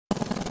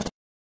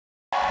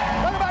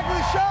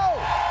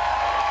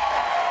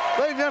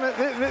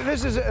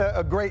This is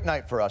a great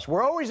night for us.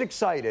 We're always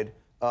excited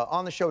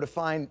on the show to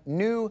find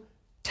new,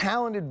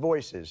 talented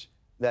voices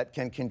that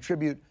can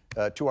contribute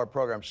to our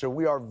program. So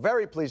we are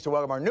very pleased to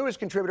welcome our newest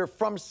contributor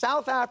from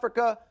South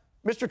Africa,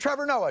 Mr.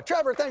 Trevor Noah.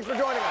 Trevor, thanks for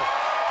joining us.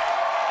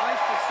 Nice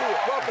to see you.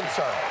 Welcome,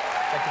 sir.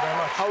 Thank you very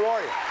much. How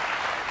are you?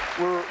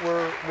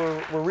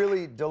 We're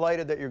really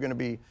delighted that you're going to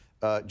be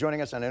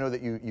joining us, and I know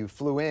that you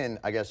flew in,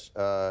 I guess,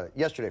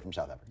 yesterday from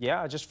South Africa.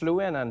 Yeah, I just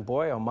flew in, and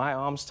boy, are my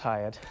arms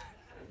tired.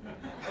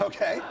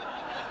 Okay.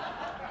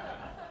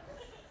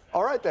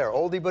 All right there,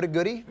 oldie but a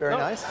goodie. Very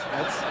nice.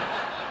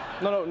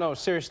 No,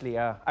 seriously.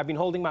 I've been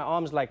holding my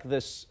arms like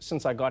this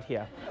since I got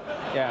here.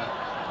 Yeah.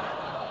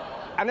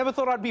 I never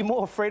thought I'd be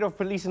more afraid of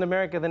police in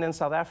America than in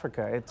South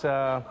Africa. It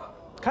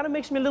kind of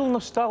makes me a little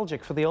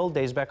nostalgic for the old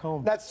days back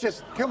home. That's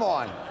just, come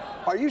on.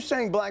 Are you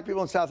saying black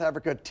people in South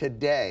Africa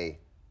today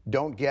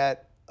don't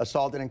get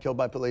assaulted and killed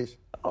by police?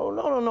 Oh,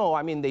 no.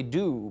 I mean, they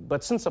do.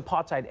 But since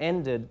apartheid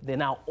ended, they're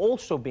now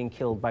also being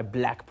killed by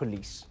black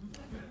police.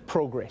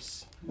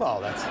 Progress. Well,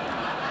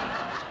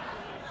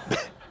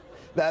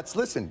 that's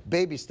listen,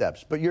 baby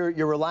steps. But you're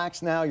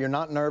relaxed now. You're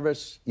not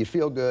nervous. You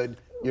feel good.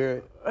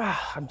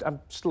 I'm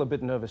still a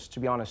bit nervous, to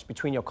be honest.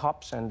 Between your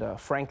cops and,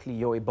 frankly,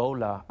 your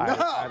Ebola.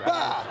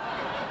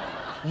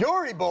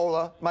 Your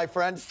Ebola, my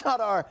friend. It's not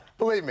our.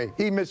 Believe me,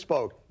 he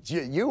misspoke.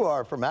 You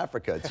are from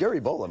Africa. It's your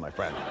Ebola, my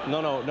friend.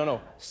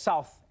 No.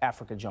 South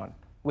Africa, John.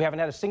 We haven't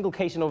had a single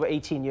case in over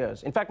 18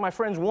 years. In fact, my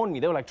friends warned me.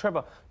 They were like,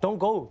 Trevor, don't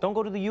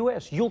go to the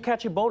US. You'll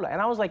catch Ebola. And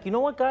I was like, you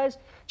know what, guys?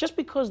 Just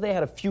because they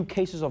had a few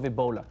cases of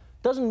Ebola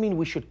doesn't mean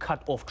we should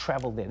cut off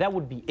travel there. That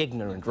would be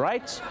ignorant,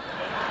 right? Sure,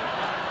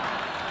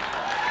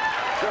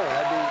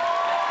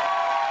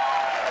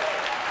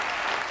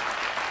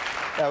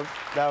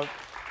 that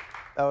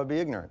would be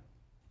ignorant.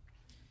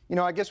 You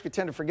know, I guess we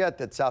tend to forget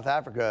that South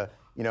Africa,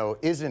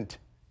 isn't,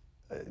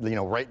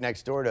 right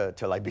next door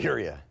to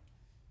Liberia.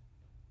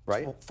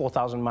 Right?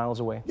 4,000 miles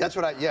away. That's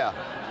what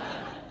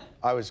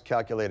I was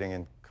calculating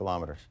in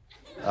kilometers.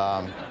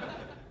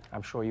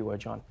 I'm sure you were,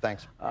 John.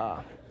 Thanks.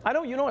 I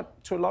know, you know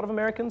what, to a lot of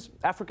Americans,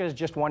 Africa is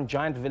just one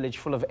giant village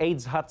full of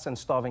AIDS huts and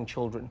starving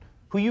children,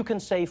 who you can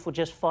save for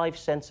just 5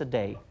 cents a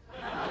day.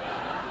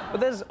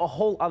 But there's a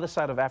whole other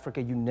side of Africa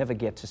you never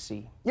get to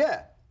see.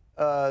 Yeah.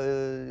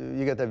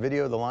 You got that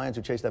video of the lions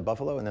who chase that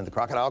buffalo, and then the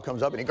crocodile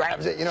comes up and he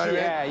grabs it, you know what I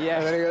mean? Yeah.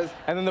 And then he goes...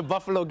 And then the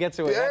buffalo gets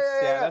away.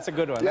 That's a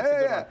good one. That's a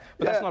good one.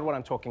 But that's not what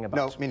I'm talking about.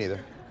 No, me neither.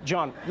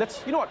 John,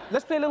 you know what?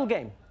 Let's play a little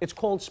game. It's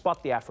called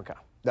Spot the Africa.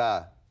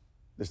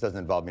 This doesn't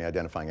involve me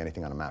identifying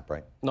anything on a map,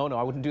 right? No,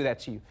 I wouldn't do that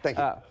to you. Thank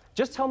you.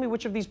 Just tell me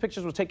which of these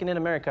pictures was taken in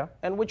America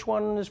and which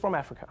one is from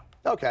Africa.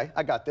 Okay,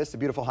 I got this. The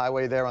beautiful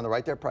highway there on the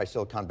right there, probably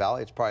Silicon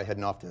Valley. It's probably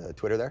heading off to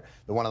Twitter there.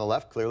 The one on the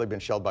left, clearly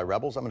been shelled by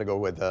rebels. I'm going to go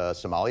with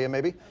Somalia,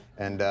 maybe.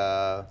 And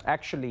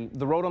Actually,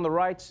 the road on the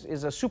right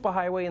is a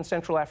superhighway in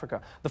Central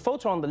Africa. The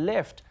photo on the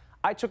left,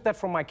 I took that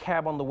from my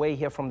cab on the way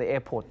here from the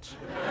airport.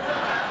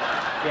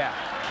 Yeah.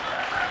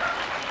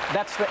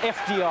 That's the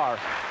FDR.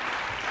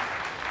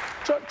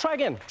 Try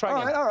again.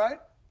 All right.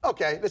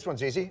 Okay, this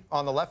one's easy.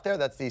 On the left there,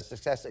 that's the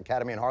Success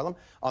Academy in Harlem.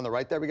 On the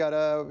right there, we got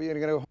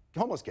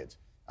homeless kids.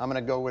 I'm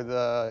going to go with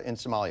in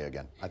Somalia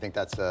again. I think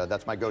that's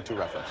my go-to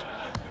reference.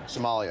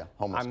 Somalia,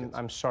 homeless kids.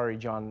 I'm sorry,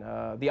 John.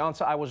 The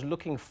answer I was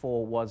looking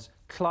for was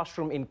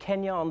classroom in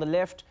Kenya on the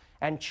left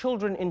and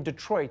children in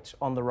Detroit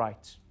on the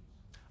right.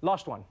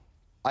 Last one.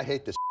 I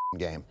hate this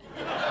game.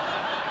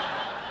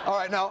 All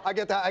right, now I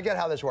get that. I get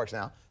how this works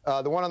now.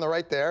 The one on the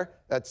right there,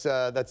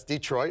 that's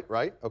Detroit,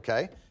 right?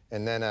 Okay,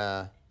 and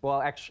then. Well,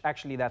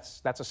 actually,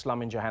 that's a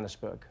slum in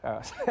Johannesburg.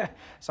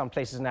 Some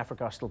places in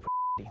Africa are still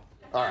pretty.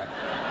 All right.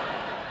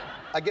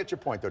 I get your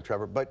point, though,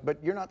 Trevor. But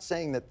you're not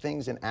saying that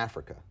things in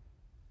Africa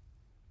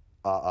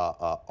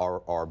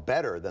are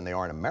better than they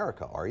are in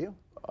America, are you?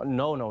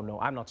 No.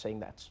 I'm not saying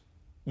that.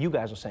 You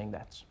guys are saying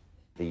that.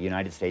 The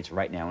United States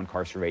right now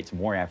incarcerates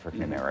more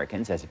African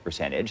Americans as a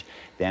percentage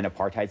than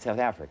apartheid South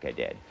Africa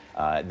did.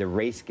 The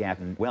race gap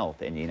in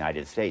wealth in the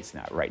United States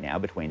right now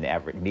between the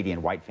average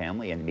median white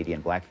family and the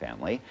median black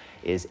family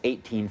is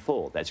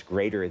 18-fold. That's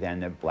greater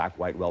than the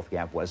black-white wealth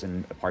gap was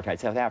in apartheid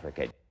South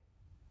Africa.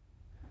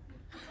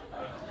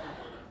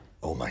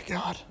 Oh, my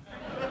God.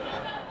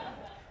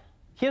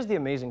 Here's the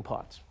amazing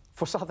part.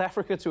 For South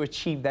Africa to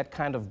achieve that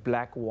kind of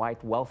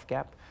black-white wealth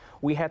gap,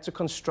 we had to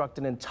construct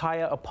an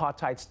entire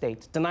apartheid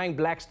state, denying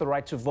blacks the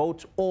right to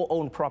vote or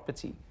own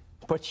property.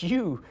 But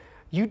you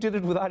did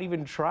it without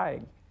even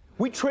trying.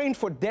 We trained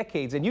for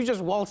decades, and you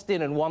just waltzed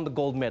in and won the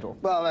gold medal.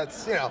 Well,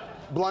 that's,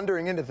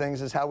 blundering into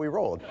things is how we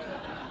rolled.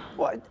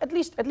 Well, at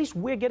least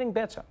we're getting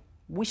better.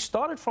 We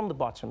started from the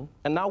bottom,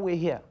 and now we're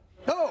here.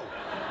 Oh!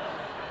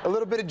 A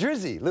little bit of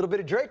Drizzy, a little bit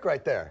of Drake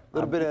right there. A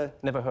little bit of...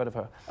 Never heard of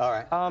her. All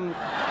right. I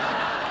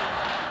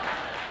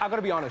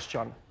gotta be honest,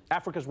 John.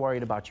 Africa's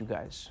worried about you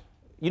guys.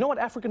 You know what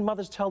African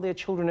mothers tell their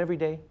children every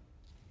day?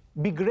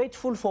 Be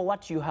grateful for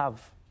what you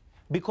have,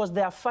 because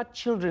there are fat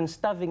children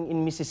starving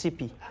in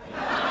Mississippi.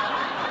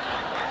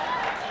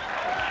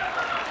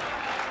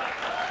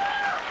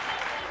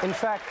 In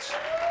fact,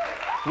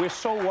 we're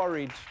so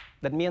worried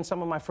that me and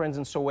some of my friends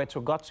in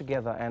Soweto got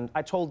together, and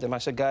I told them, I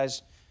said,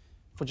 guys,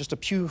 for just a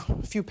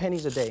few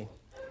pennies a day,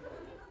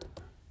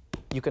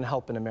 you can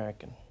help an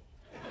American.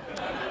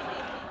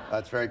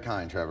 That's very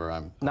kind,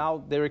 Trevor.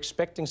 Now they're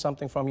expecting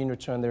something from you in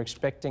return. They're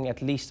expecting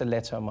at least a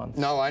letter a month.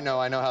 No, I know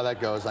how that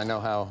goes. I know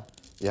how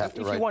you have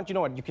to write. If you want, you know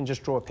what, you can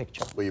just draw a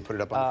picture. Will you put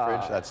it up on the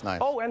fridge? That's nice.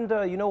 Oh, and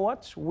you know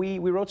what? We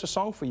wrote a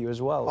song for you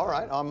as well. All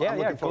right, I'm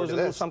looking forward to this. It goes a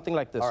little something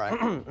like this. All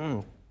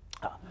right.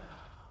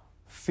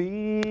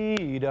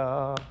 Feed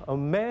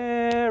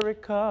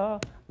America,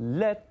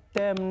 let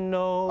them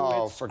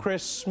know it's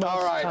Christmas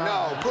all right, time.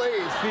 no,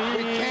 please. Feed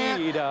we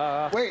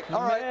can't. Wait,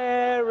 all right.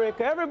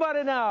 America,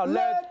 everybody now,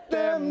 Let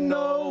them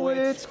know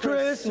it's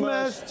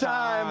Christmas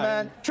time.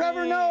 And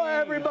Trevor Noah,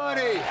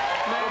 everybody. We'll be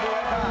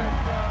right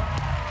back.